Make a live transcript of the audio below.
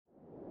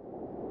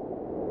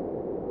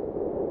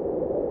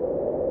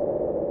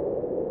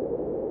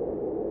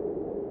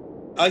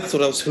I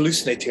thought I was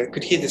hallucinating. I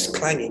could hear this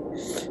clanging.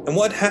 And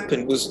what had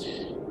happened was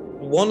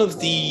one of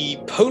the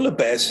polar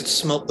bears had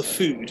smelt the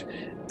food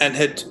and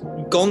had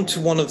gone to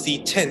one of the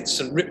tents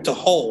and ripped a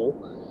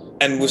hole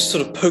and was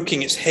sort of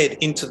poking its head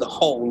into the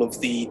hole of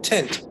the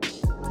tent.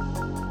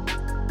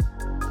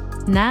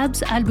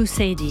 Nabs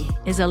Al-Busaidi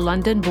is a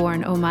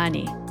London-born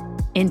Omani.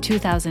 In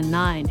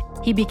 2009,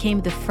 he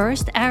became the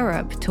first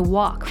Arab to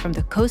walk from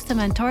the coast of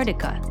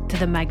Antarctica to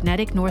the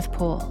magnetic North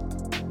Pole.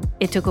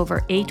 It took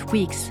over 8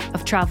 weeks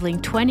of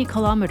traveling 20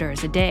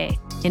 kilometers a day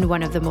in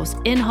one of the most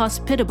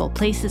inhospitable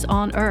places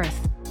on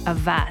Earth, a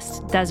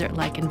vast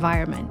desert-like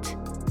environment.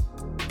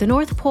 The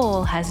North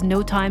Pole has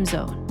no time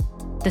zone.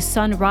 The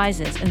sun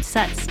rises and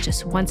sets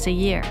just once a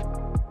year,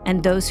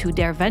 and those who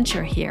dare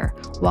venture here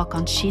walk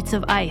on sheets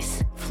of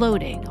ice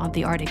floating on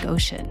the Arctic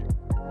Ocean.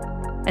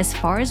 As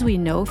far as we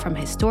know from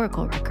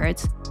historical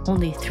records,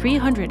 only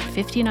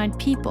 359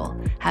 people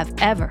have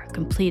ever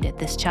completed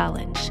this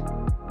challenge.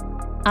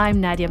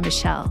 I'm Nadia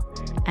Michel,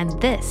 and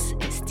this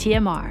is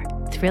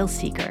TMR Thrill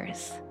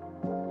Seekers.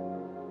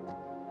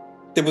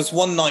 There was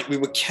one night we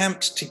were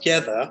camped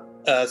together.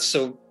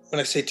 So when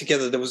I say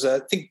together, there was, I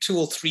think, 2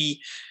 or 3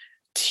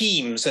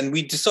 teams, and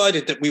we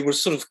decided that we were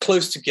sort of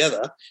close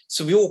together.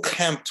 So we all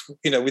camped,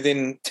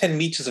 within 10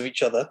 meters of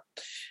each other.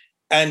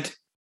 And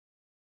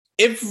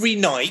every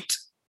night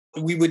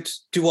we would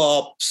do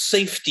our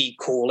safety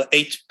call at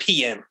 8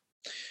 p.m.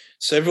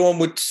 So everyone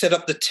would set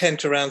up the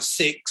tent around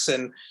 6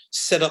 and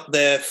set up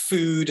their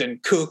food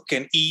and cook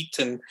and eat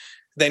and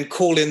then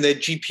call in their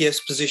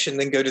GPS position,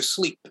 then go to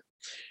sleep.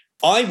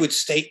 I would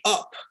stay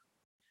up,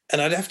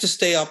 and I'd have to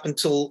stay up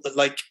until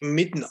like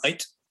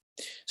midnight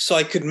so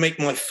I could make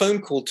my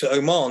phone call to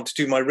Oman to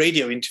do my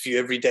radio interview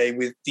every day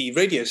with the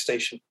radio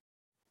station.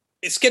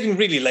 It's getting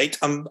really late.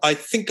 I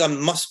think I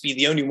must be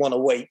the only one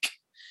awake,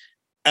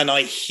 and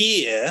I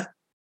hear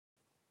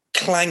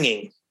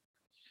clanging.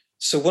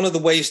 So one of the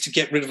ways to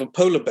get rid of a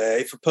polar bear,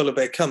 if a polar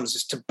bear comes,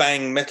 is to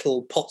bang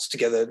metal pots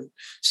together and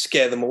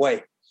scare them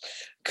away.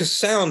 Because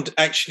sound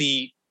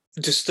actually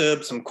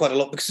disturbs them quite a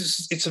lot,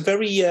 because it's a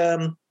very,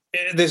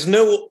 there's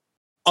no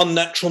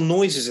unnatural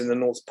noises in the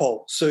North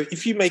Pole. So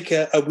if you make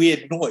a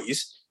weird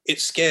noise, it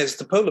scares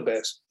the polar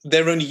bears.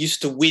 They're only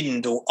used to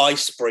wind or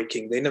ice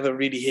breaking. They never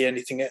really hear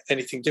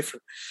anything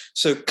different.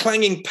 So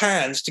clanging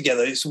pans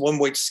together is one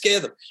way to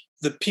scare them.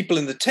 The people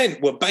in the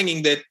tent were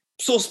banging their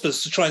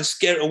saucepans to try and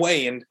scare it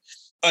away. And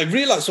I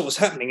realized what was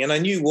happening. And I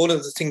knew one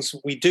of the things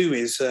we do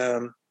is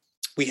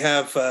we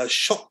have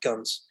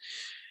shotguns.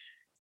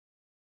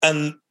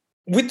 And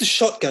with the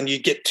shotgun, you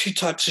get 2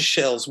 types of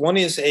shells. One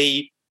is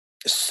a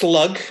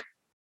slug,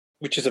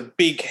 which is a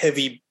big,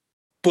 heavy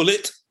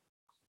bullet.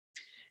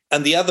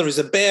 And the other is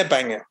a bear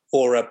banger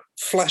or a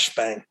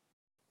flashbang,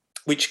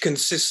 which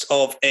consists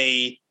of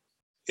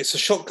it's a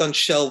shotgun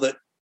shell that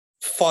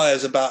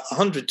fires about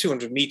 100,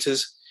 200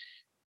 meters.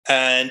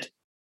 And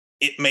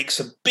it makes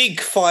a big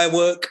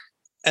firework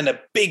and a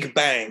big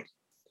bang.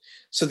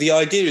 So the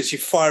idea is you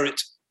fire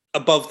it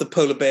above the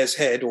polar bear's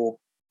head or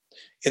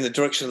in the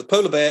direction of the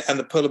polar bear, and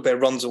the polar bear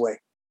runs away.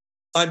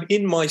 I'm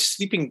in my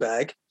sleeping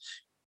bag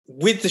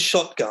with the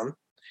shotgun,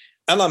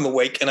 and I'm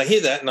awake, and I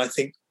hear that, and I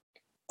think,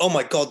 oh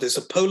my God, there's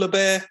a polar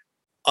bear.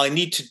 I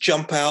need to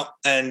jump out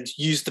and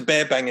use the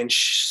bear bang and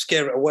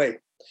scare it away.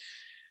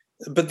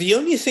 But the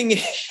only thing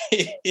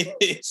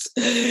is,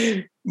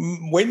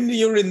 when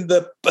you're in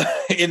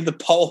the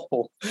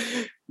pole,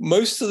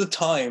 most of the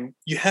time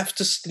you have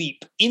to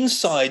sleep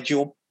inside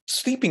your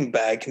sleeping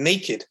bag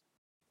naked,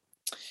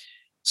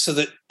 so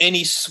that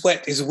any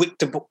sweat is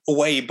wicked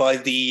away by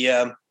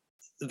the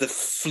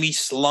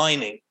fleece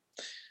lining,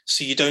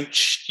 so you don't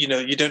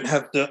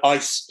have the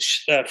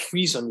ice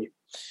freeze on you.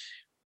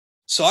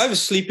 So I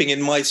was sleeping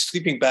in my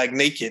sleeping bag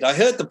naked. I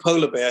heard the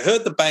polar bear, I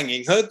heard the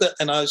banging,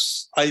 and I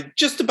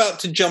just about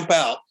to jump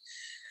out.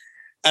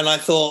 And I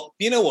thought,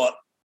 you know what?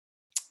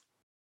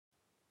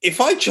 If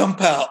I jump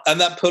out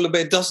and that polar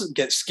bear doesn't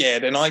get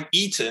scared and I'm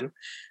eaten,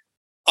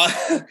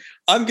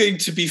 I'm going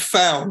to be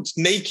found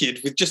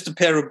naked with just a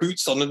pair of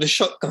boots on and a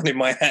shotgun in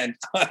my hand.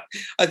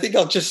 I think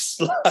I'm just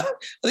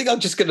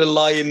going to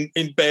lie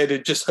in bed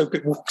and just hope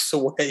it walks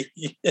away.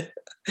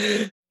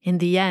 In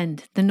the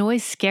end, the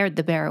noise scared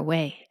the bear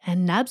away,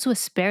 and Nabs was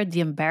spared the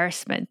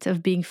embarrassment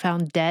of being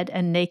found dead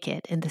and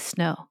naked in the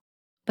snow.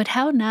 But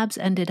how Nabs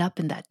ended up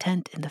in that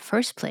tent in the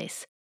first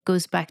place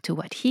goes back to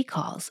what he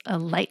calls a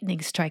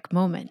lightning strike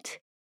moment,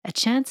 a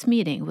chance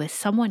meeting with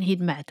someone he'd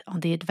met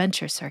on the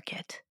adventure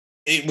circuit.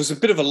 It was a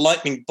bit of a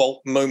lightning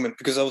bolt moment,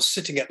 because I was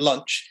sitting at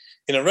lunch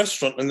in a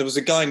restaurant and there was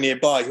a guy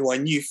nearby who I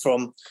knew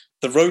from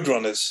the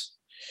Roadrunners,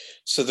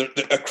 so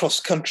a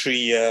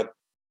cross-country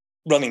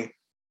running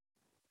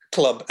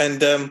club.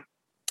 And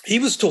he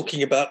was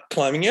talking about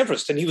climbing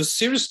Everest, and he was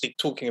seriously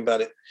talking about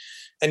it.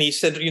 And he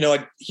said,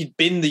 he'd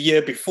been the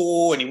year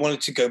before and he wanted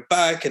to go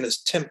back and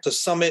attempt the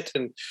summit,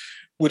 and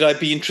would I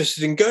be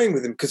interested in going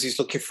with him because he's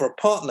looking for a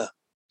partner?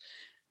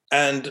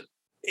 And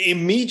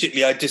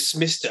immediately I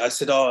dismissed it. I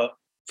said,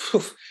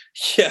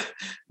 yeah,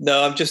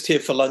 no, I'm just here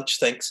for lunch,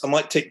 thanks. I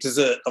might take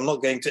dessert. I'm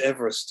not going to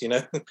Everest,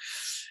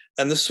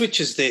 And the switch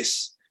is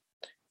this.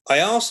 I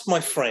asked my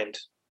friend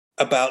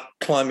about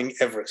climbing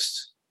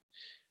Everest.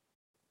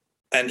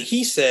 And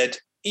he said,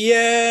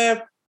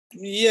 yeah,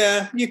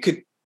 you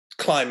could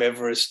climb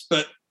Everest,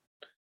 but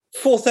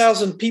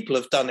 4,000 people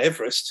have done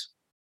Everest.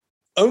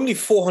 Only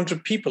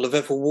 400 people have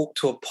ever walked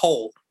to a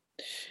pole.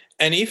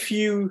 And if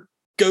you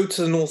go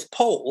to the North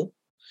Pole,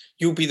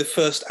 you'll be the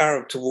first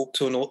Arab to walk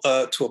to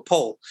a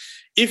pole.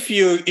 If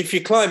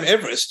you climb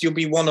Everest, you'll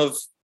be one of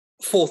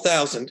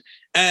 4,000,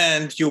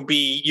 and you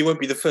won't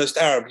be the first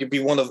Arab. You'll be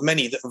one of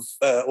many that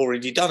have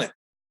already done it.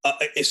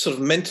 It's sort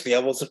of mentally, I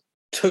wasn't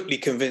totally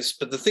convinced.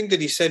 But the thing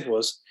that he said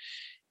was,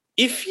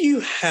 if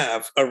you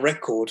have a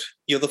record,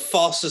 you're the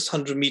fastest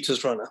 100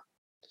 meters runner.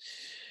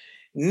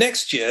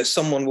 Next year,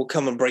 someone will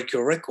come and break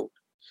your record.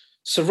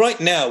 So right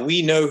now,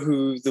 we know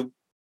who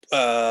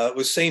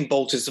Usain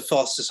Bolt is, the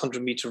fastest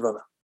 100-meter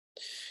runner.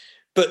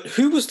 But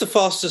who was the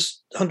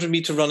fastest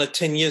 100-meter runner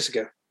 10 years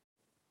ago?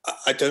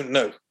 I don't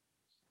know.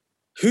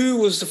 Who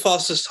was the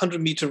fastest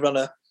 100-meter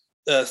runner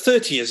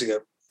 30 years ago?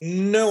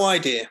 No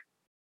idea.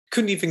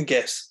 Couldn't even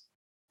guess.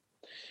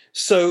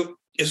 So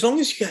as long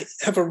as you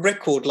have a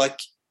record like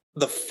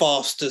the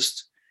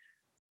fastest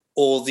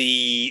or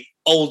the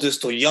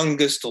oldest or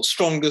youngest or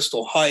strongest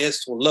or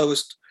highest or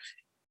lowest,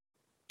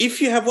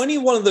 if you have any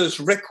one of those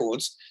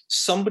records,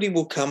 somebody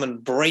will come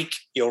and break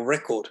your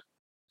record.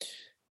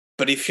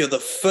 But if you're the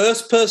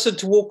first person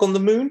to walk on the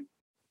moon,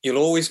 you'll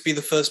always be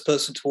the first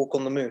person to walk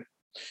on the moon.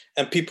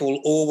 And people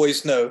will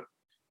always know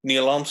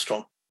Neil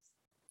Armstrong.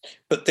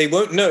 But they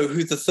won't know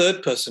who the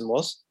third person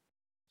was.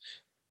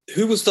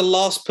 Who was the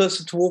last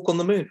person to walk on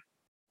the moon?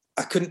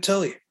 I couldn't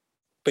tell you.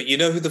 But you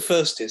know who the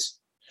first is.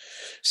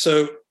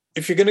 So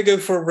if you're going to go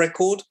for a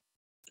record,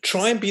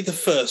 try and be the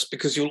first,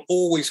 because you'll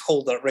always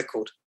hold that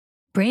record.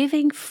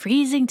 Braving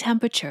freezing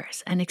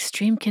temperatures and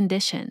extreme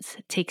conditions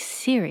takes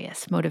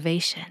serious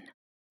motivation.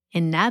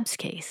 In Nab's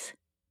case,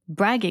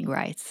 bragging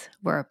rights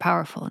were a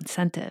powerful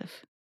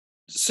incentive.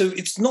 So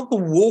it's not the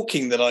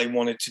walking that I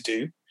wanted to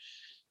do.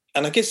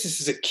 And I guess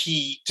this is a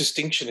key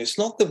distinction. It's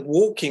not the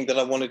walking that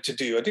I wanted to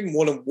do. I didn't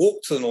want to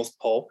walk to the North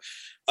Pole.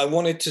 I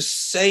wanted to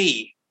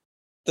say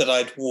that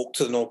I'd walked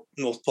to the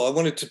North Pole. I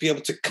wanted to be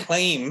able to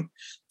claim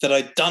that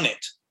I'd done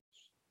it.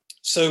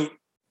 So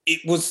it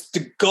was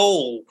the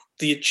goal,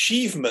 the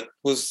achievement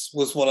was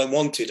what I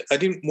wanted. I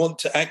didn't want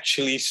to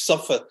actually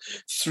suffer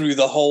through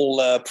the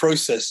whole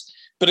process.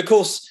 But of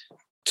course,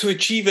 to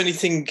achieve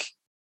anything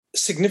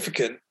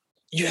significant,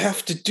 you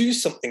have to do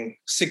something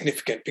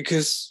significant,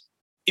 because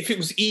if it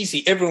was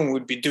easy, everyone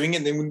would be doing it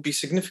and they wouldn't be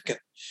significant.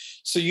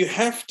 So you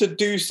have to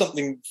do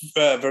something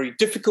very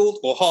difficult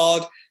or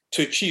hard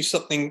to achieve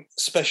something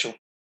special.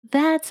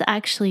 That's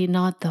actually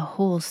not the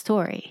whole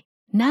story.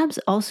 Nabs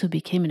also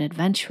became an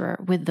adventurer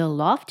with the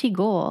lofty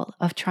goal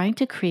of trying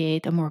to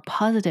create a more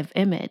positive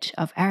image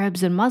of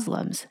Arabs and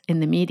Muslims in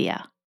the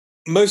media.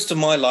 Most of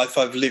my life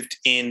I've lived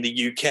in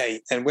the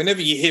UK, and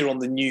whenever you hear on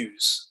the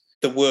news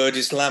the word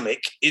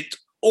Islamic, it's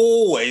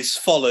always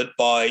followed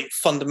by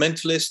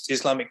fundamentalist,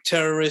 Islamic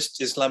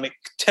terrorist, Islamic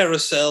terror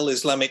cell,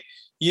 Islamic.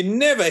 You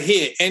never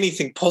hear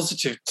anything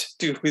positive to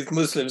do with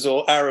Muslims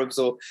or Arabs.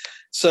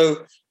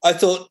 So I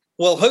thought,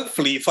 well,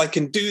 hopefully, if I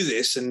can do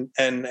this and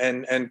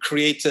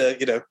create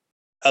a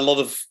lot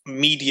of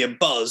media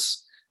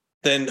buzz,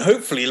 then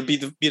hopefully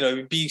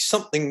it'll be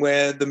something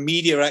where the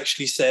media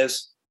actually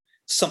says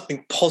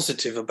something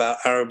positive about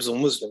Arabs or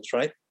Muslims,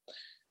 right?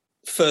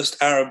 First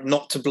Arab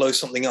not to blow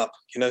something up,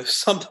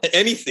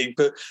 anything,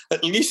 but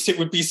at least it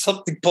would be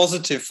something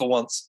positive for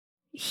once.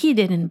 He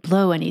didn't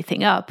blow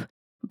anything up,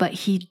 but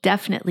he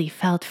definitely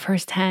felt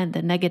firsthand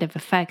the negative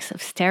effects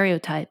of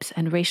stereotypes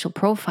and racial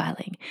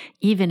profiling,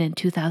 even in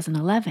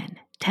 2011,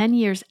 10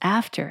 years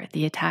after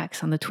the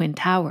attacks on the Twin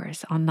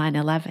Towers on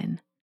 9/11.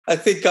 I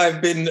think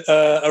I've been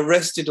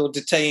arrested or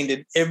detained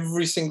in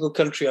every single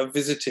country I've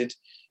visited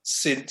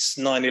since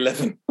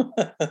 9/11.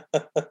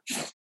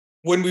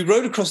 When we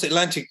rode across the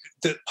Atlantic,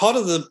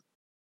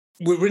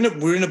 we're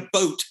in a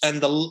boat,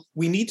 and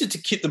we needed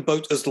to keep the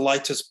boat as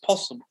light as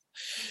possible.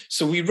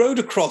 So we rode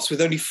across with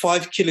only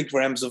 5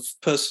 kilograms of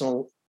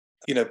personal,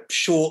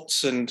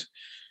 shorts and,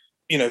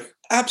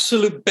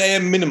 absolute bare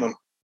minimum.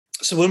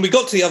 So when we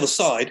got to the other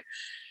side,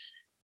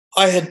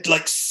 I had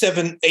like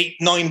 7, 8,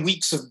 9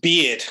 weeks of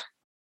beard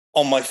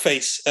on my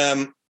face.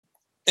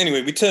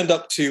 Anyway, we turned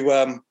up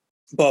to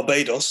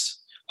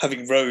Barbados,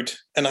 having rowed,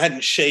 and I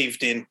hadn't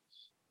shaved in,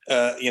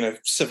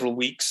 several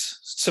weeks,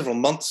 several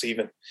months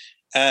even.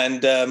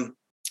 And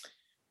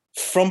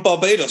from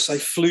Barbados, I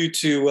flew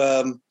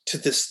to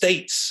the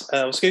States.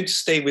 I was going to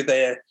stay with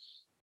a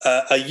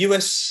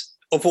US,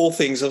 of all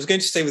things, I was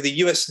going to stay with a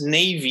US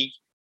Navy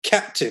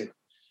captain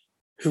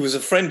who was a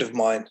friend of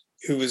mine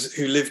who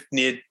lived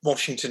near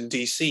Washington,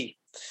 D.C.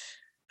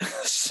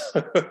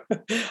 So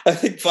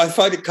I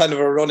find it kind of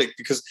ironic,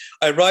 because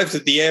I arrived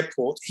at the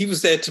airport. He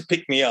was there to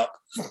pick me up,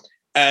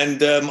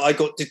 and I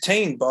got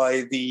detained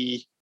by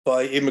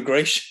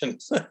immigration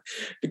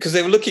because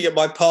they were looking at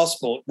my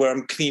passport where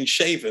I'm clean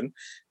shaven,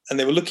 and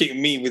they were looking at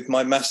me with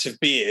my massive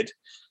beard,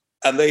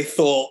 and they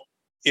thought,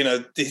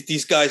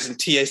 these guys in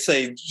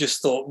TSA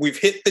just thought, we've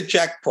hit the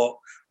jackpot.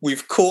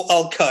 We've caught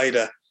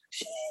Al-Qaeda.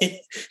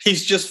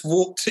 He's just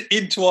walked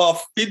into our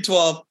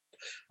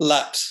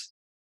laps.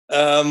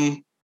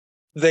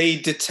 They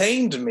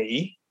detained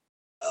me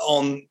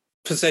on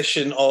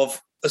possession of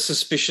a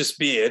suspicious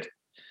beard,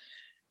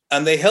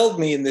 and they held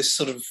me in this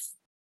sort of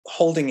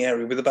holding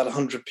area with about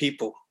 100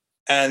 people.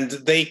 And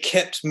they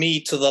kept me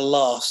to the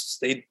last.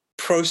 They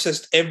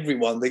processed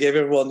everyone. They gave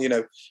everyone,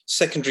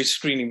 secondary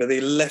screening, but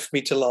they left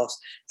me to last.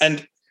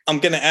 And I'm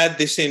going to add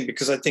this in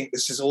because I think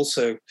this is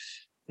also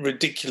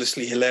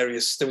ridiculously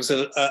hilarious. There was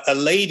a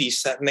lady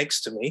sat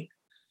next to me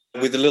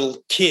with a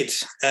little kid,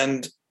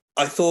 and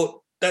I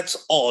thought,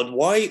 that's odd.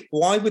 Why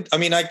would,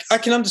 I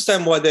can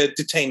understand why they're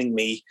detaining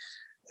me.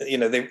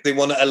 They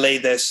want to allay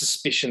their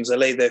suspicions,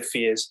 allay their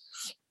fears.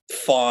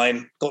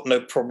 Fine, got no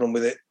problem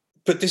with it.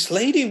 But this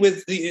lady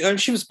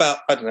she was about,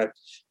 I don't know,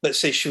 let's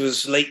say she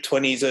was late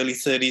 20s, early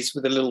 30s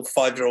with a little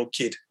 5-year-old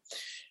kid.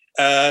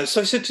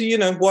 So I said to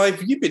her, why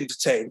have you been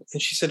detained?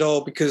 And she said,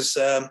 because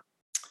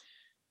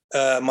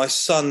my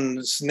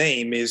son's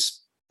name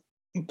is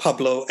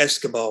Pablo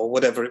Escobar, or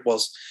whatever it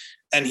was,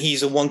 and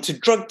he's a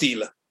wanted drug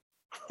dealer.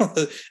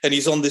 And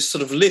he's on this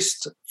sort of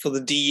list for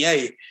the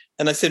DEA.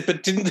 And I said,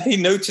 but didn't they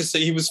notice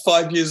that he was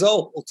 5 years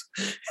old?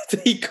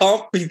 He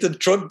can't be the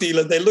drug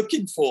dealer they're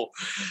looking for.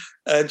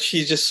 And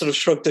she just sort of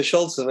shrugged her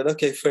shoulders and went,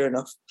 okay, fair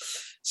enough.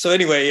 So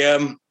anyway,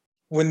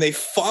 when they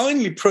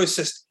finally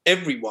processed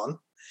everyone,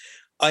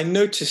 I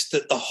noticed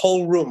that the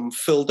whole room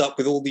filled up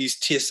with all these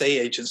TSA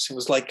agents. It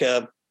was like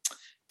a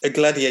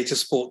gladiator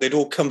sport. They'd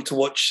all come to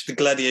watch the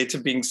gladiator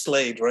being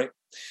slayed, right?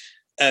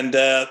 And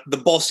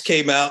the boss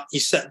came out. He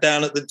sat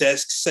down at the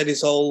desk, set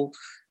his whole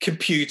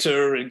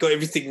computer and got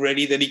everything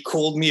ready. Then he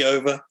called me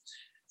over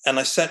and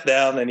I sat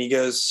down and he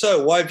goes,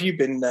 so why have you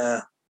been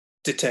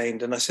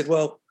detained? And I said,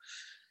 well,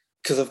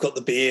 because I've got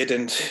the beard.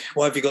 And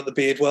why have you got the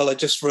beard? Well, I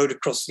just rode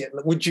across the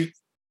Atlantic.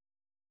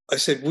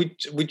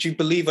 Would you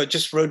believe I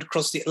just rode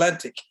across the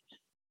Atlantic?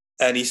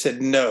 And he said,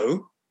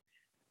 no.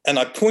 And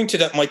I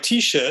pointed at my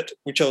T-shirt,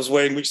 which I was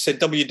wearing, which said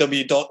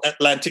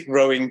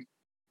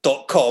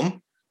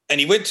www.atlanticrowing.com. And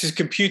he went to his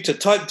computer,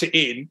 typed it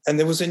in, and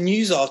there was a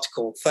news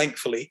article,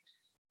 thankfully,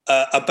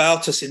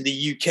 about us in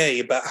the UK,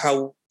 about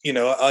how,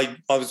 I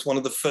was one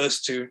of the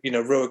first to,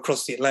 row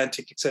across the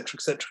Atlantic, et cetera,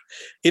 et cetera.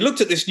 He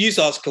looked at this news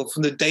article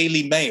from the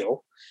Daily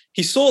Mail.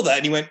 He saw that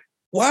and he went,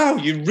 wow,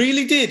 you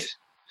really did.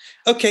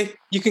 Okay,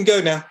 you can go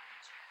now.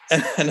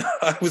 And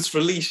I was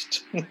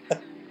released.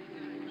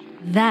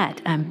 That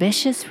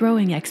ambitious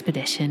rowing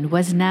expedition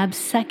was Nab's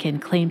second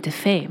claim to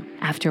fame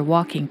after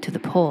walking to the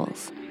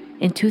poles.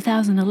 In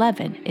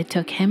 2011, it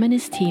took him and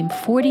his team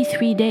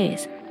 43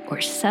 days,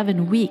 or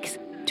 7 weeks,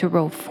 to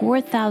row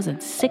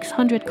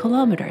 4,600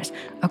 kilometers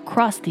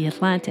across the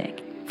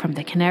Atlantic, from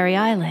the Canary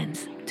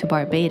Islands to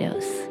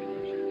Barbados.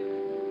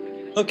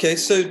 Okay,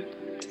 so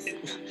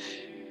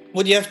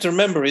what you have to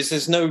remember is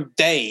there's no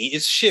day,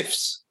 it's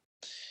shifts.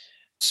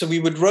 So we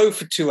would row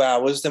for 2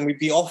 hours, then we'd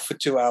be off for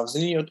 2 hours.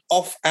 And in your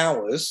off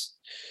hours,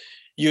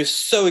 you're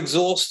so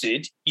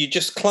exhausted, you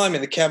just climb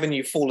in the cabin,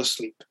 you fall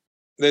asleep.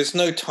 There's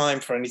no time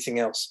for anything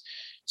else.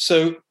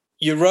 So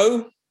you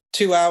row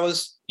 2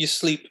 hours, you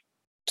sleep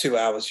 2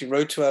 hours. You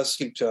row 2 hours,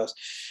 sleep 2 hours.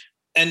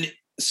 And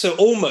so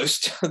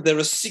almost there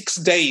are 6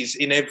 days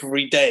in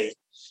every day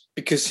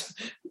because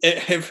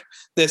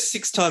there's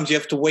 6 times you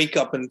have to wake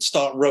up and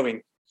start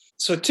rowing.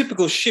 So a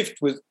typical shift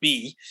would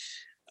be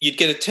you'd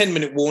get a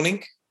 10-minute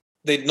warning.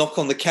 They'd knock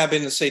on the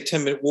cabin and say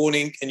 10-minute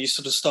warning, and you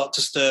sort of start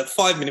to stir,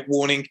 5-minute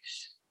warning,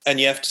 and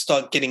you have to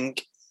start getting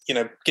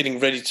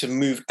ready to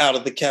move out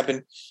of the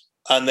cabin.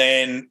 And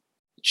then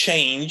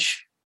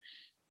change,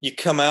 you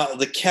come out of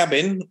the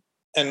cabin.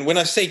 And when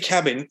I say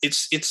cabin,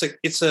 it's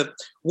a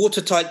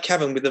watertight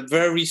cabin with a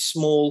very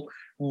small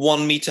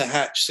 1 meter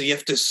hatch. So you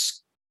have to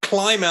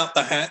climb out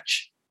the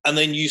hatch and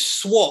then you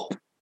swap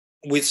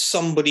with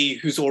somebody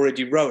who's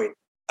already rowing.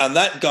 And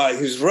that guy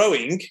who's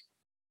rowing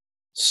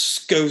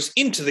goes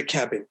into the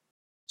cabin.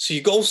 So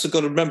you've also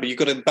got to remember, you've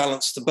got to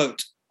balance the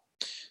boat.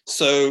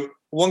 So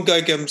one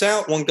guy comes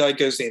out, one guy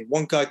goes in.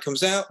 One guy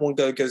comes out, one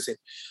guy goes in.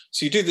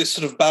 So you do this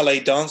sort of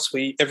ballet dance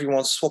where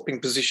everyone's swapping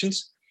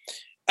positions.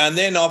 And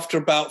then after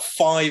about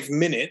 5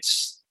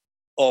 minutes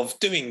of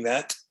doing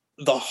that,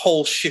 the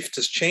whole shift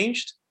has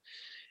changed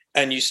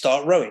and you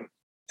start rowing.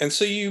 And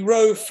so you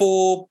row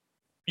for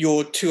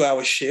your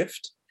 2-hour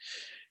shift.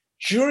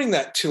 During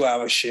that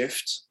 2-hour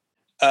shift,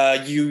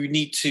 you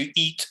need to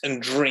eat and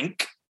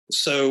drink.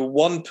 So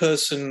one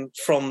person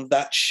from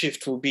that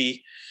shift will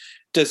be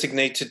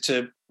designated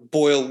to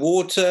boil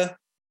water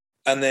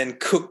and then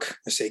cook.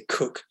 I say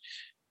cook.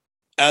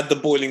 Add the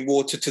boiling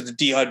water to the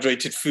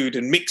dehydrated food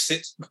and mix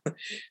it.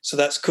 So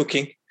that's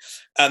cooking.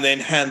 And then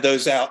hand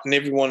those out. And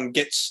everyone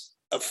gets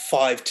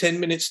 5-10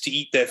 minutes to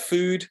eat their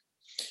food.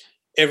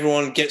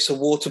 Everyone gets a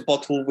water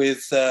bottle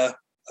with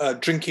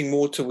drinking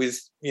water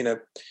with,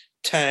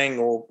 Tang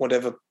or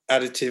whatever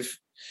additive.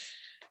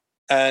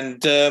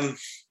 And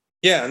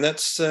and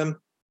that's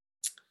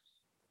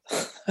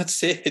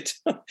That's it.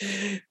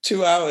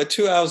 2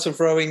 hours of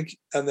rowing,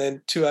 and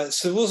then 2 hours.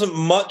 So there wasn't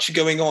much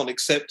going on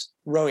except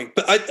rowing.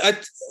 But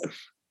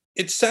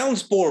it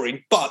sounds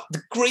boring, but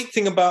the great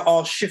thing about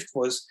our shift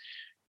was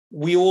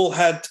we all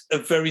had a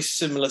very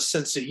similar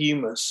sense of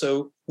humor.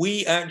 So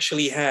we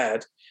actually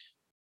had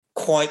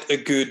quite a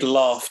good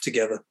laugh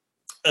together,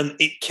 and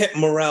it kept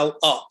morale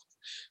up.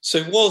 So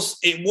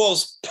it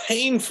was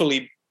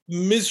painfully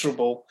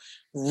miserable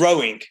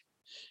rowing,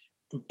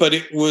 but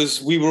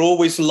we were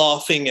always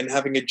laughing and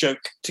having a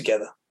joke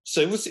together.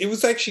 So it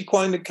was actually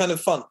kind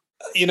of fun.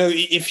 You know,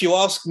 if you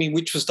ask me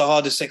which was the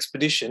hardest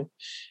expedition,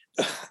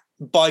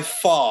 by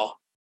far,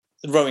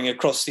 rowing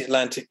across the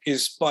Atlantic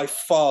is by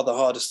far the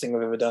hardest thing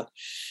I've ever done.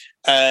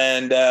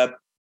 And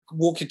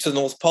walking to the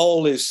North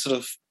Pole is sort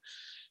of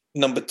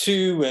number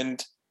 2,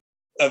 and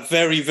a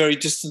very, very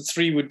distant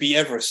 3 would be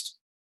Everest.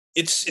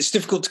 It's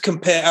difficult to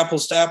compare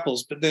apples to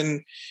apples,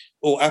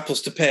 or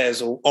apples to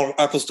pears, or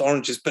apples to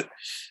oranges. But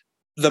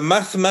the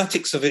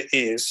mathematics of it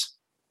is,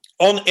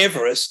 on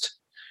Everest,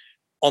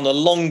 on a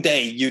long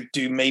day, you'd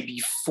do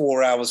maybe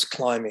 4 hours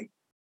climbing.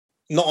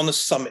 Not on a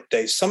summit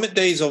day. Summit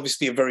day is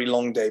obviously a very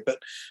long day, but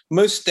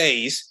most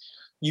days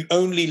you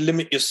only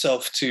limit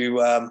yourself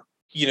to,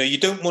 you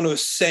don't want to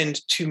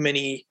ascend too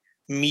many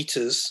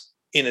meters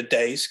in a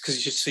day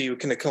because you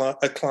can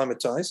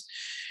acclimatize.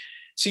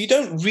 So you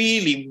don't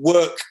really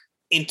work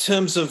in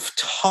terms of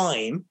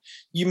time.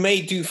 You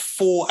may do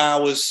 4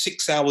 hours,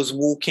 6 hours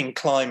walking,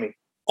 climbing.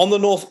 On the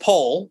North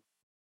Pole,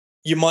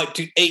 you might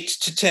do 8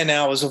 to 10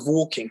 hours of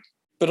walking.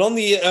 But on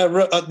the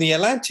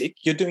Atlantic,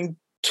 you're doing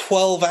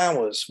 12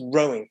 hours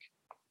rowing.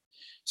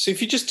 So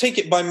if you just take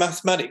it by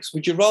mathematics,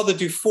 would you rather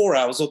do 4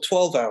 hours or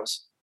 12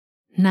 hours?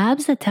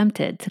 Nabs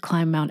attempted to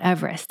climb Mount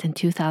Everest in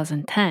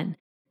 2010,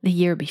 the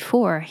year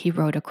before he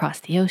rowed across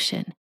the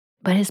ocean,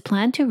 but his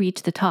plan to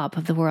reach the top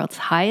of the world's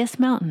highest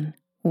mountain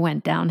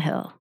went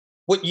downhill.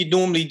 What you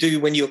normally do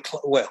when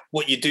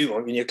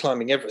you're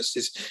climbing Everest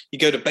is you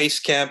go to base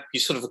camp, you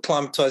sort of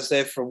acclimatize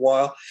there for a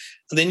while,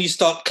 and then you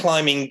start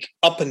climbing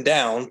up and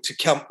down to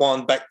Camp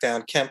 1, back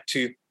down, Camp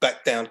 2,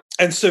 back down.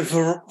 And so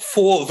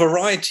for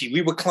variety,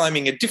 we were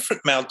climbing a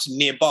different mountain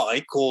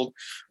nearby called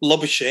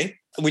Lobuche,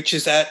 which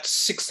is at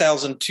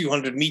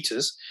 6,200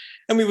 meters.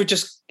 And we were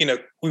just,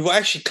 we were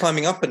actually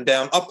climbing up and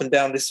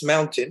down this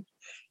mountain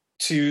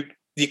to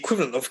the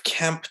equivalent of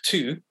Camp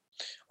 2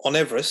 on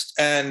Everest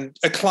and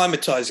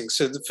acclimatizing.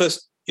 So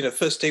the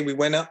first day we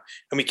went up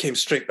and we came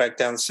straight back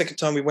down. The second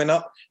time we went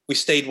up, we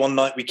stayed one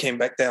night, we came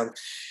back down.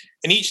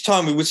 And each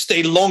time we would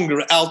stay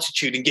longer at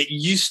altitude and get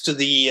used to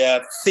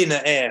the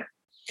thinner air.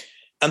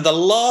 And the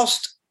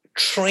last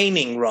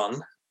training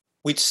run,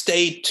 we'd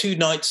stayed 2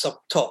 nights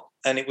up top,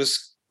 and it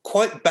was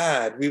quite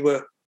bad. We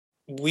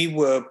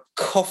were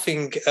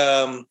coughing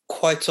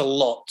quite a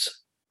lot.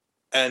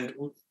 And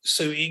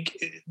so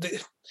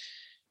it's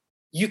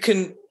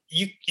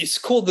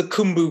called the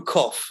Khumbu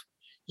cough.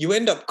 You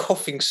end up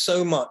coughing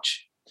so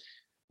much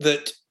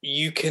that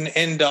you can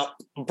end up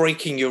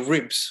breaking your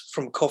ribs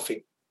from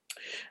coughing.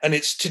 And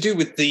it's to do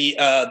with the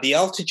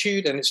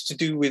altitude, and it's to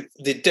do with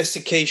the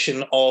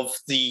desiccation of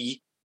the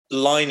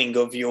lining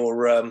of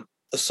your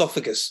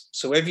esophagus.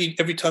 So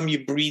every time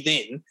you breathe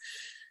in,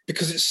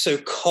 because it's so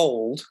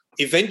cold,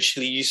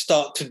 eventually you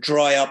start to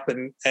dry up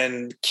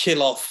and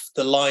kill off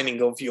the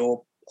lining of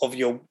your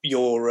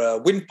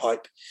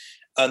windpipe,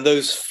 and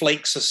those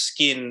flakes of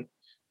skin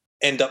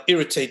end up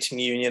irritating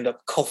you, and you end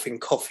up coughing,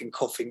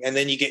 and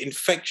then you get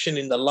infection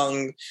in the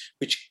lung,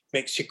 which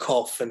makes you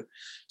cough. And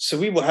so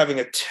we were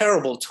having a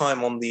terrible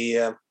time on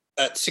the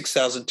at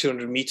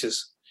 6,200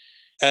 meters,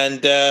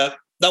 and that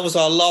was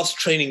our last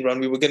training run.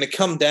 We were going to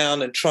come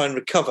down and try and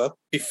recover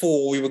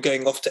before we were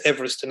going off to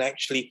Everest and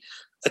actually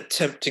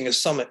attempting a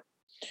summit.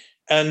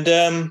 And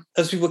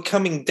as we were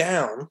coming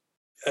down,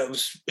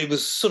 it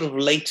was sort of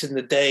late in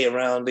the day,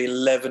 around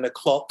 11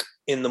 o'clock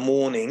in the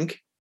morning,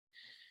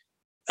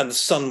 and the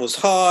sun was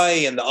high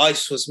and the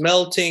ice was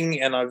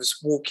melting, and I was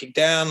walking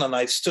down and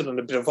I stood on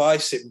a bit of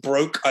ice. It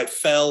broke. I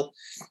fell,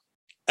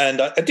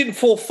 and I didn't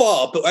fall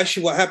far, but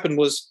actually what happened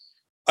was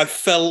I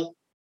fell.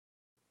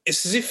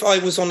 It's as if I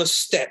was on a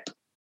step.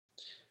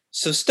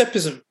 So the step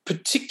isn't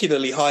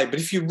particularly high, but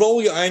if you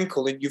roll your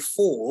ankle and you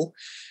fall,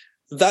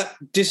 that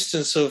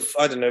distance of,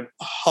 I don't know,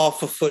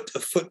 half a foot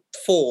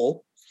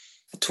fall,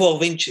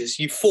 12 inches,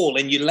 you fall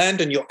and you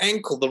land on your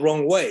ankle the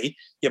wrong way,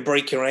 you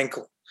break your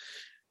ankle.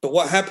 But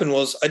what happened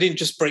was I didn't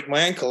just break my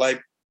ankle, I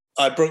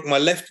broke my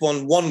left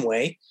one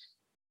way,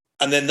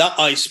 and then that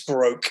ice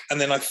broke,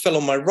 and then I fell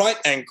on my right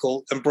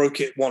ankle and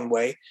broke it one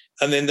way,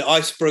 and then the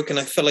ice broke and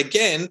I fell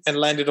again and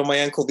landed on my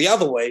ankle the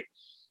other way.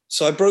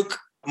 So I broke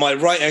my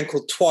right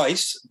ankle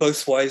twice,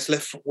 both ways,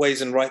 left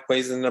ways and right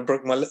ways, and then I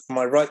broke my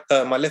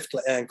left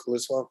ankle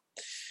as well.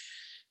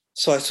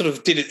 So I sort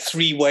of did it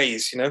 3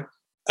 ways,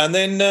 And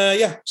then,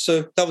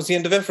 so that was the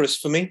end of Everest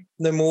for me.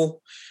 No more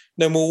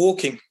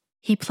walking.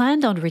 He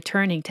planned on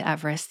returning to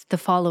Everest the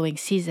following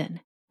season,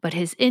 but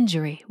his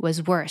injury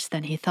was worse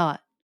than he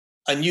thought.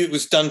 I knew it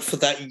was done for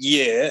that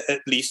year,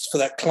 at least for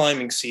that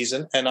climbing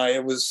season. And I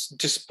was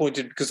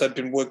disappointed because I'd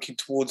been working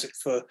towards it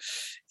for,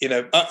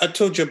 I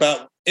told you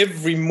about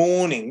every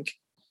morning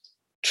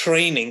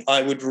training,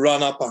 I would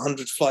run up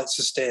 100 flights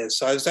of stairs.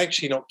 So I was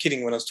actually not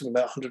kidding when I was talking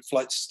about 100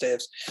 flights of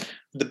stairs.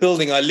 The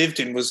building I lived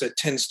in was a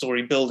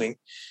 10-story building.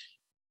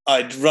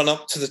 I'd run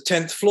up to the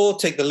 10th floor,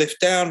 take the lift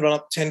down, run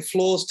up 10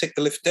 floors, take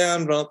the lift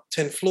down, run up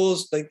 10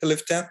 floors, take the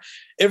lift down.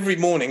 Every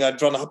morning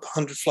I'd run up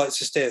 100 flights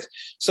of stairs.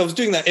 So I was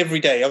doing that every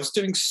day. I was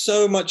doing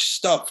so much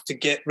stuff to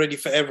get ready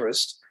for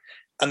Everest.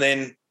 And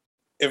then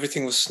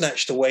everything was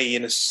snatched away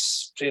in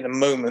a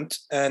moment.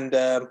 And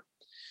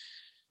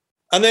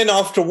then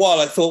after a while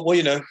I thought,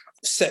 well,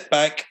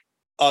 setback,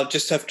 I'll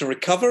just have to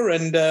recover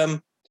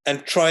and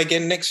try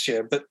again next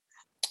year. But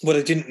what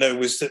I didn't know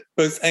was that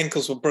both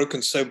ankles were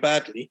broken so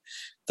badly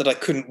that I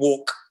couldn't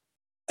walk.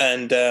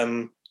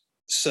 And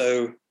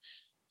so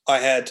I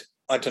had,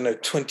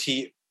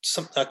 20,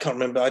 something, I can't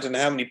remember, I don't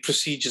know how many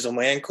procedures on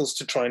my ankles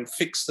to try and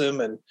fix them.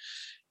 And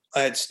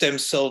I had stem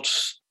cell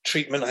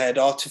treatment. I had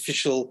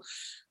artificial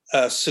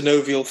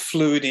synovial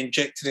fluid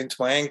injected into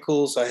my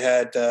ankles. I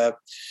had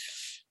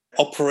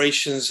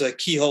operations,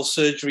 keyhole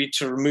surgery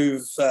to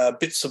remove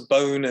bits of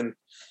bone, and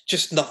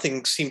just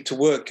nothing seemed to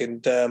work.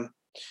 And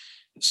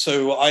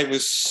so I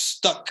was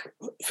stuck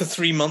for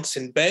 3 months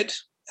in bed,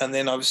 and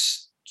then I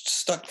was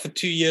stuck for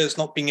 2 years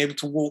not being able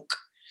to walk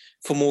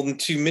for more than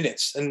 2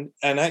 minutes. And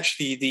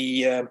actually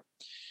the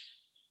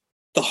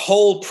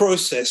whole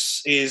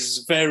process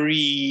is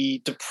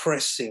very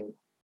depressing.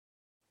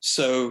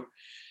 So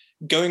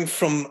going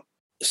from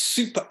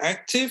super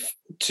active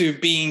to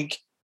being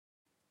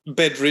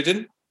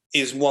bedridden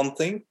is one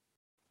thing,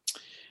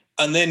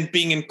 and then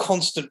being in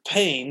constant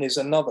pain is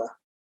another.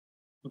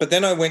 But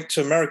then I went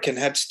to America and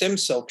had stem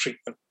cell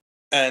treatment.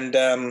 And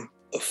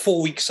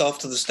 4 weeks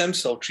after the stem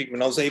cell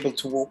treatment, I was able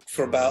to walk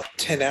for about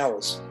 10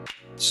 hours.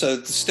 So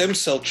the stem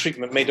cell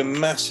treatment made a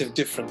massive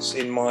difference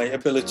in my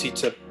ability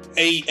to,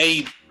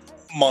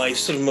 my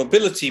sort of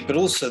mobility, but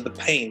also the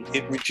pain.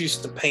 It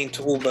reduced the pain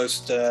to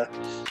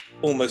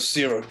almost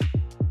zero.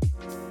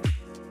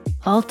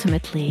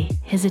 Ultimately,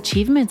 his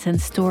achievements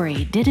and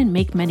story didn't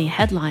make many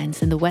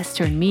headlines in the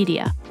Western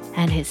media,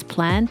 and his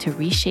plan to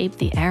reshape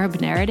the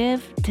Arab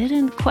narrative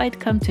didn't quite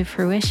come to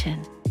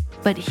fruition.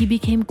 But he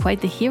became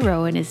quite the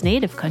hero in his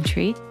native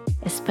country,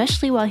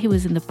 especially while he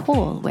was in the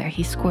poll where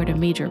he scored a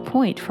major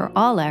point for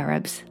all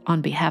Arabs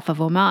on behalf of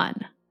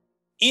Oman.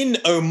 In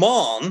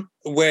Oman,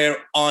 where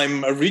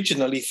I'm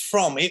originally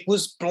from, it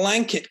was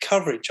blanket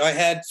coverage. I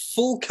had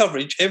full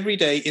coverage every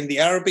day in the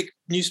Arabic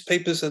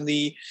newspapers and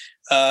the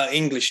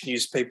English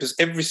newspapers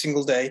every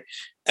single day.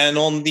 And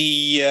on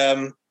the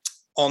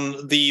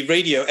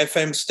radio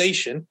FM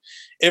station,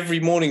 every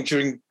morning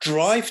during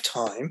drive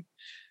time,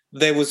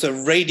 there was a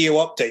radio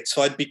update.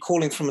 So I'd be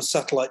calling from a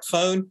satellite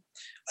phone.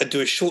 I'd do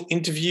a short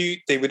interview.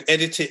 They would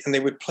edit it and they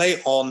would play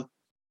it on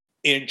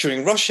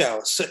during rush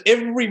hour. So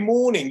every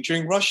morning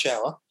during rush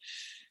hour,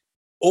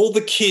 all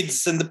the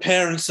kids and the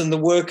parents and the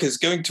workers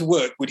going to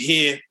work would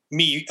hear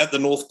me at the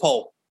North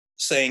Pole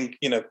saying,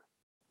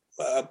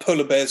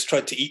 polar bears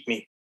tried to eat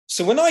me.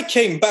 So when I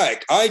came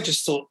back, I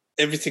just thought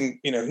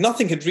everything,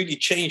 nothing had really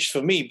changed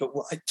for me. But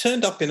I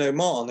turned up in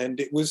Oman and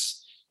it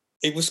was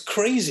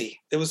crazy.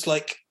 There was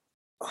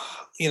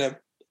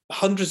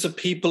hundreds of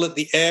people at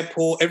the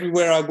airport.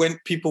 Everywhere I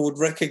went, people would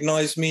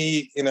recognize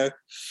me,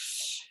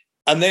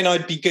 And then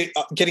I'd be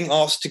getting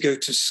asked to go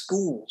to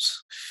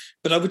schools.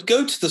 But I would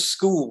go to the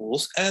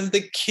schools and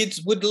the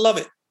kids would love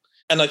it.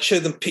 And I'd show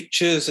them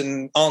pictures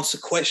and answer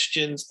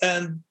questions.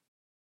 And,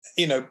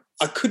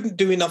 I couldn't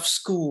do enough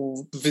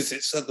school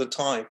visits at the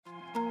time.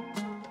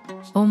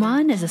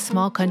 Oman is a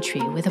small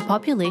country with a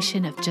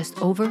population of just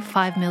over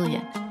 5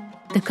 million.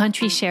 The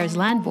country shares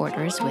land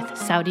borders with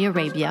Saudi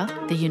Arabia,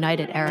 the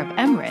United Arab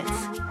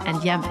Emirates,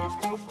 and Yemen.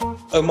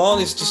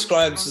 Oman is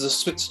described as the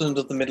Switzerland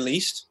of the Middle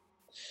East.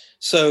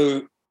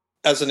 So,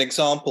 as an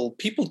example,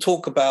 people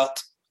talk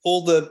about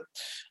all the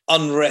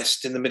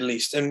unrest in the Middle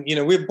East. And,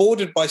 we're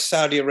bordered by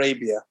Saudi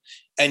Arabia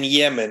and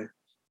Yemen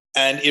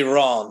and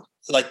Iran,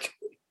 like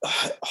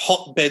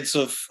hotbeds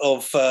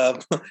of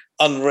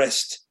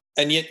unrest.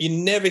 And yet you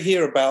never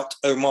hear about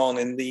Oman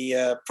in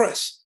the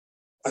press.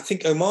 I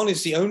think Oman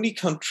is the only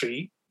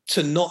country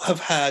to not have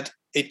had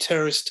a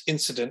terrorist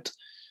incident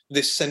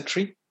this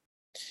century.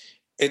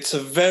 It's a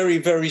very,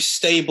 very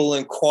stable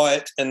and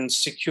quiet and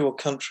secure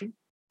country.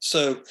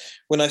 So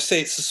when I say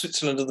it's the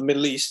Switzerland of the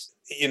Middle East,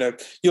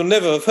 you'll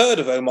never have heard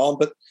of Oman,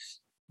 but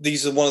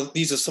these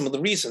are some of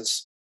the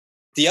reasons.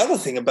 The other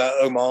thing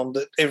about Oman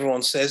that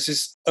everyone says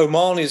is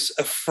Oman is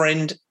a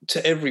friend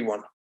to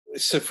everyone.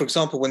 So, for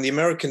example, when the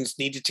Americans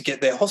needed to get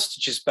their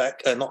hostages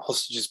back, not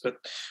hostages, but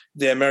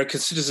the American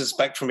citizens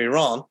back from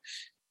Iran,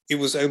 it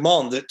was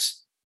Oman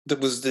that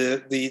was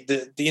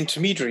the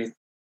intermediary.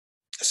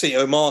 See,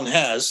 Oman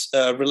has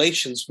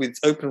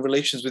open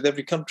relations with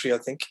every country, I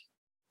think.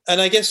 And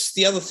I guess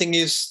the other thing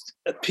is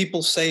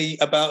people say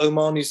about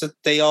Oman is that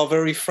they are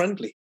very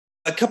friendly.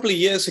 A couple of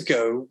years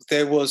ago,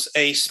 there was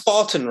a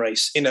Spartan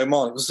race in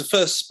Oman. It was the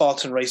first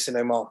Spartan race in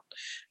Oman.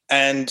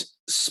 And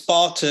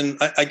Spartan,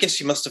 I guess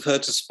you must have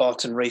heard of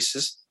Spartan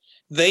races.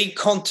 They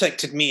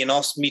contacted me and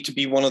asked me to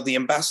be one of the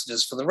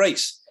ambassadors for the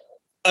race.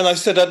 And I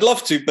said, I'd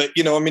love to, but,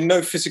 I'm in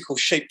no physical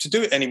shape to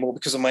do it anymore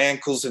because of my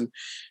ankles, and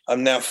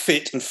I'm now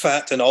fit and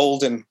fat and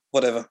old and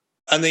whatever.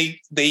 And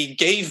they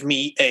gave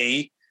me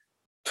a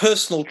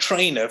personal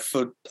trainer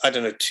for,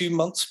 2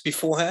 months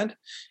beforehand,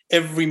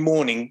 every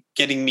morning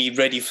getting me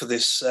ready for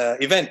this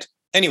event.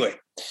 Anyway,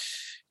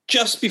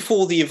 just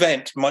before the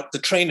event, the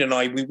trainer and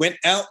I, we went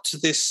out to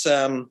this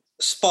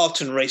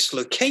Spartan race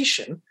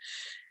location,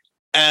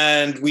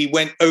 and we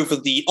went over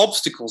the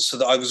obstacles so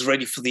that I was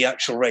ready for the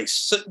actual race.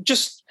 So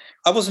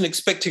I wasn't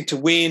expecting to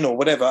win or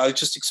whatever. I was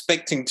just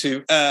expecting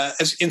to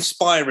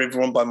inspire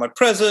everyone by my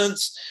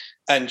presence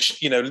and,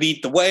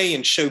 lead the way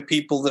and show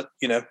people that,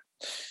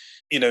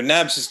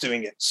 Nabs is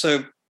doing it.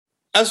 So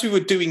as we were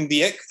doing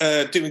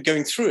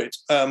going through it,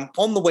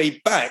 on the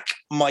way back,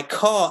 my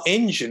car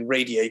engine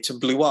radiator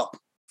blew up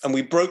and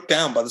we broke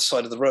down by the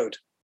side of the road.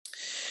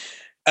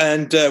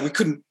 And we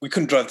couldn't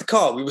drive the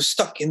car. We were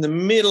stuck in the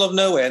middle of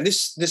nowhere. And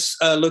this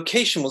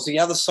location was the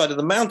other side of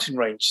the mountain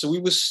range. So we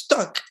were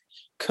stuck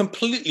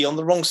completely on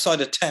the wrong side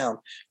of town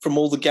from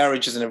all the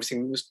garages and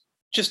everything. We was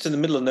just in the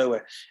middle of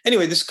nowhere.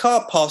 Anyway, this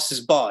car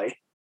passes by,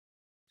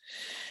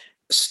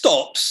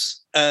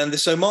 stops, and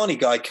this Omani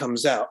guy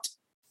comes out.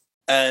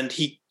 And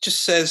he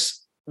just says,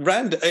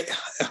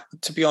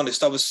 to be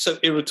honest, I was so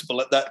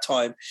irritable at that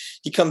time.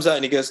 He comes out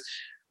and he goes,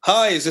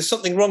 "Hi, is there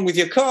something wrong with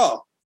your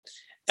car?"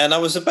 And I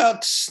was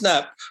about to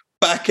snap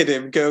back at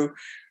him, go,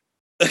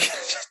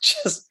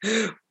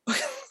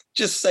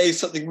 just say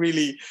something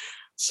really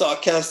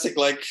sarcastic,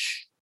 like,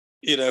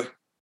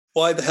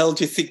 why the hell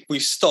do you think we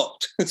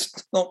stopped? It's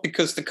not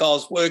because the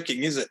car's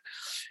working, is it?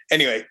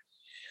 Anyway,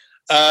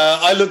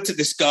 I looked at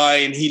this guy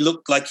and he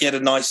looked like he had a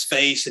nice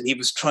face and he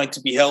was trying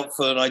to be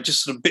helpful. And I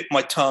just sort of bit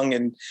my tongue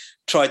and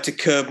tried to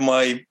curb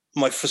my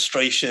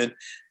frustration.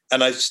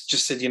 And I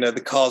just said,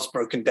 the car's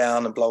broken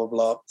down and blah, blah,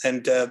 blah.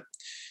 And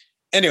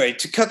anyway,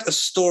 to cut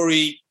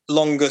a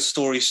longer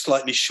story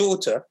slightly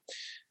shorter,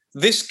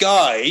 this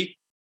guy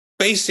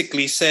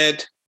basically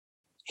said,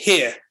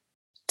 "Here,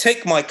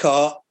 take my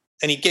car."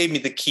 And he gave me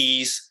the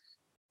keys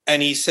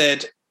and he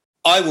said,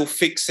 "I will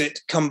fix it.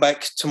 Come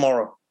back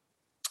tomorrow."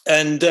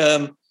 And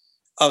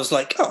I was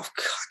like, "Oh,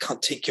 I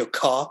can't take your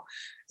car.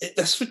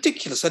 That's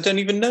ridiculous. I don't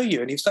even know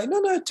you." And he was like,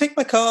 No, take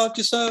my car.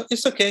 Just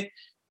it's okay.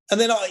 And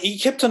then he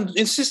kept on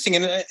insisting.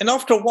 And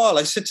after a while,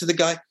 I said to the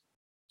guy,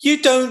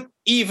 "You don't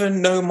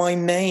even know my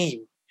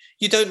name.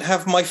 You don't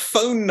have my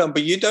phone number.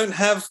 You don't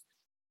have,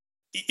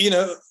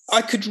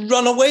 I could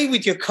run away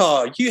with your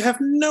car. You have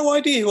no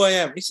idea who I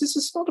am." He says,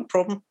 "It's not a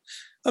problem.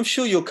 I'm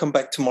sure you'll come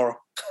back tomorrow."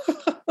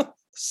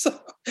 So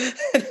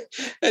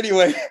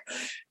anyway,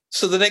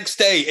 so the next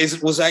day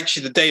was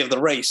actually the day of the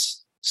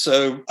race.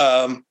 So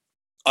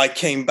I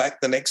came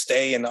back the next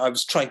day and I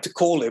was trying to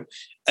call him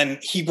and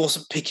he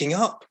wasn't picking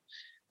up.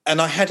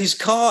 And I had his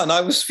car and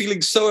I was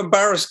feeling so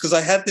embarrassed because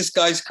I had this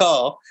guy's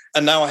car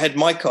and now I had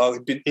my car.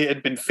 It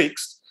had been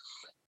fixed.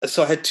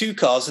 So I had two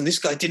cars and this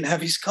guy didn't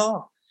have his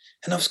car.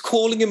 And I was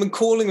calling him and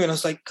I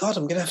was like, God,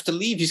 I'm going to have to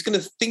leave. He's going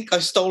to think I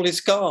stole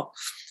his car.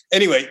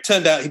 Anyway, it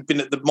turned out he'd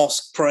been at the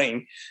mosque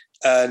praying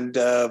and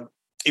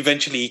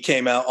eventually he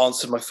came out,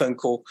 answered my phone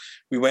call.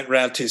 We went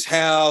round to his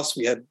house.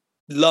 We had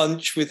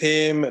lunch with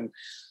him. And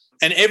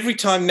every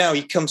time now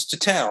he comes to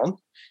town,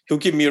 he'll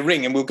give me a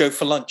ring and we'll go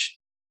for lunch.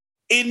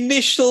 The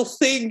initial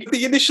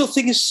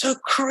thing is so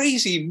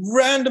crazy.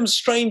 Random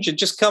stranger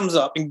just comes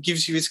up and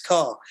gives you his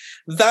car.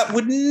 That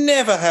would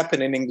never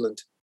happen in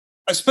England.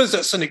 I suppose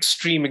that's an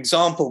extreme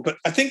example, but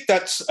I think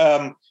that's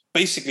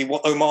basically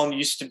what Oman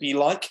used to be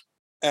like.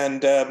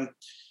 And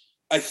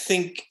I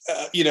think,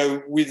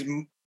 with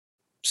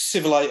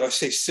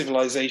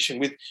civilization,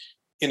 with,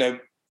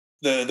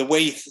 the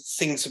way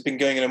things have been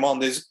going in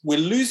Oman, we're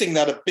losing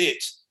that a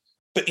bit.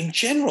 But in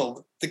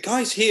general, the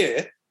guys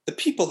here, the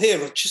people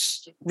here are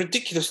just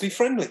ridiculously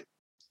friendly.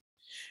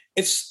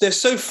 They're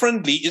so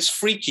friendly, it's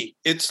freaky.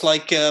 It's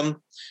like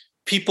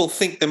people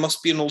think there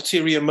must be an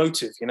ulterior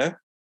motive,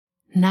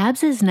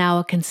 Nabs is now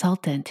a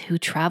consultant who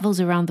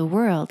travels around the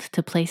world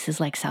to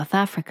places like South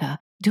Africa,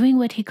 doing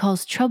what he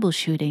calls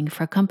troubleshooting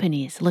for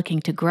companies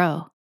looking to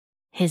grow.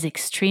 His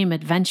extreme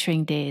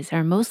adventuring days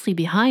are mostly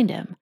behind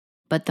him,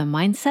 but the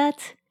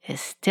mindset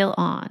is still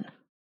on.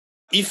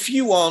 If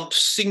you aren't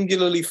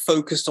singularly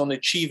focused on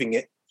achieving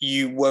it,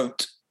 you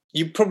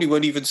probably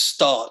won't even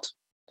start.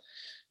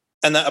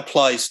 And that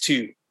applies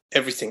to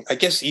everything. I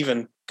guess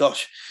even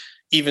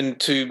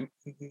to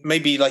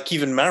maybe like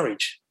even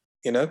marriage,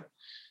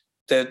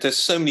 There's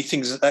so many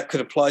things that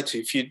could apply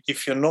to.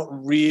 If you're not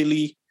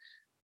really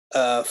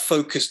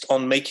focused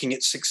on making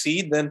it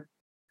succeed, then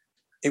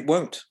it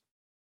won't.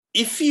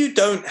 If you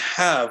don't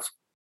have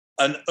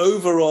an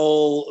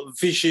overall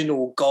vision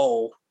or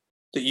goal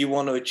that you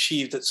want to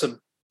achieve, that's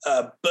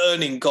a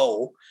burning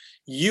goal,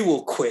 you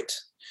will quit.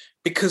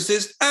 Because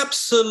there's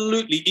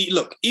absolutely,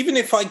 look, even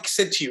if I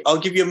said to you, I'll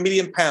give you £1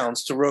 million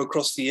to row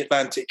across the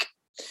Atlantic,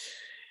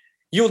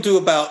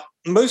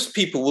 most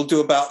people will do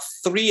about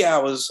 3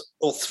 hours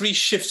or 3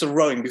 shifts of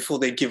rowing before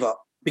they give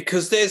up,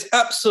 because there's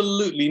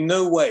absolutely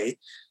no way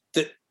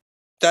that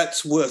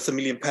that's worth £1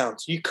 million.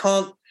 You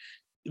can't,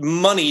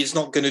 money is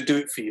not going to do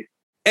it for you.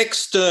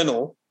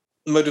 External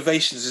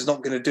motivations is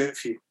not going to do it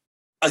for you.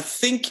 I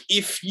think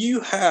if you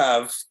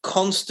have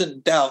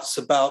constant doubts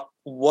about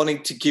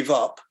wanting to give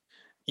up,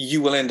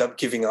 you will end up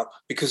giving up,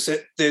 because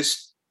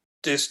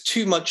there's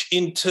too much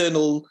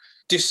internal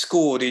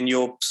discord in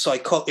your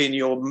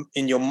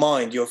in your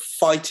mind. You're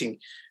fighting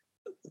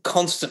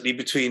constantly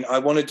between, I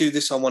want to do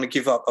this, I want to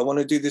give up. I want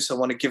to do this, I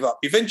want to give up.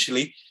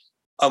 Eventually,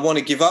 I want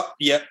to give up.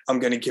 Yeah, I'm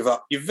going to give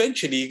up.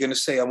 Eventually, you're going to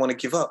say, I want to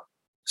give up.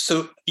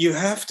 So you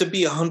have to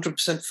be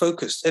 100%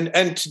 focused.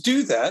 And to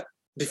do that,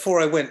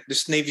 before I went,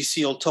 this Navy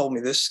SEAL told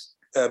me this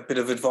bit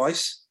of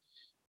advice.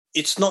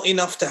 It's not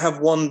enough to have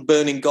one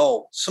burning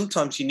goal.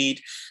 Sometimes you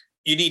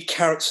need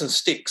carrots and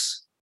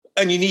sticks,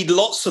 and you need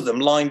lots of them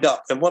lined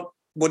up. And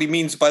what he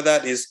means by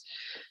that is,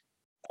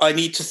 I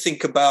need to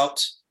think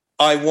about,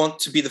 I want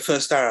to be the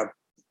first Arab.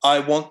 I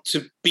want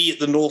to be at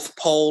the North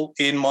Pole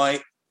in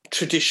my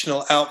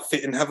traditional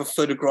outfit and have a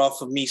photograph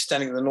of me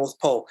standing at the North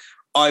Pole.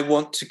 I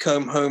want to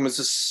come home as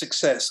a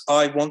success.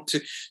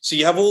 So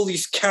you have all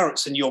these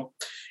carrots, and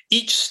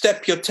each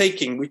step you're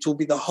taking, which will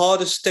be the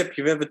hardest step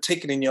you've ever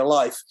taken in your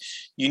life,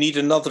 you need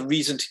another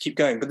reason to keep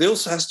going. But there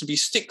also has to be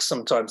sticks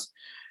sometimes.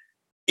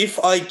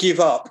 If I give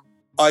up,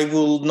 I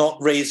will not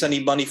raise any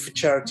money for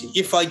charity.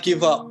 If I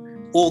give up,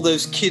 all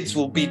those kids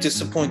will be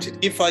disappointed.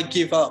 If I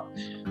give up,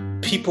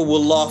 people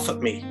will laugh at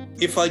me.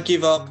 If I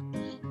give up,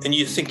 and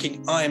you're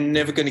thinking, I am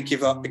never going to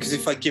give up, because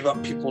if I give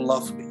up, people will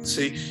laugh at me.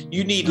 So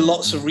you need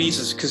lots of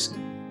reasons, because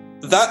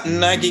that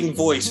nagging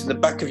voice in the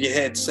back of your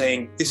head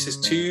saying, this is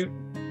too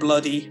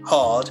bloody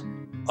hard,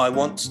 I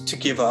want to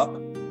give up,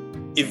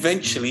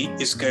 eventually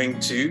is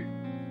going to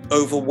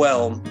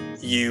overwhelm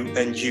you,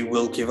 and you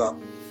will give up.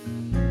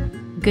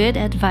 Good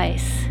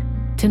advice.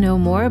 To know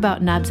more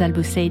about Nabz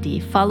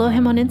Al-Busaidi, follow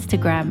him on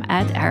Instagram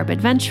at Arab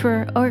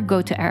Adventurer, or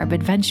go to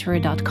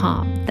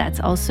arabadventurer.com. That's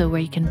also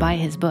where you can buy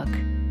his book.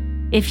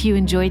 If you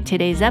enjoyed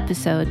today's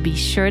episode, be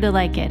sure to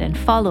like it and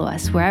follow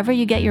us wherever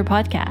you get your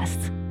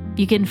podcasts.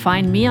 You can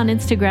find me on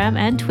Instagram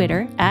and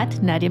Twitter at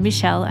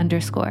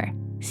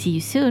 @NadiaMichel_. See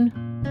you soon.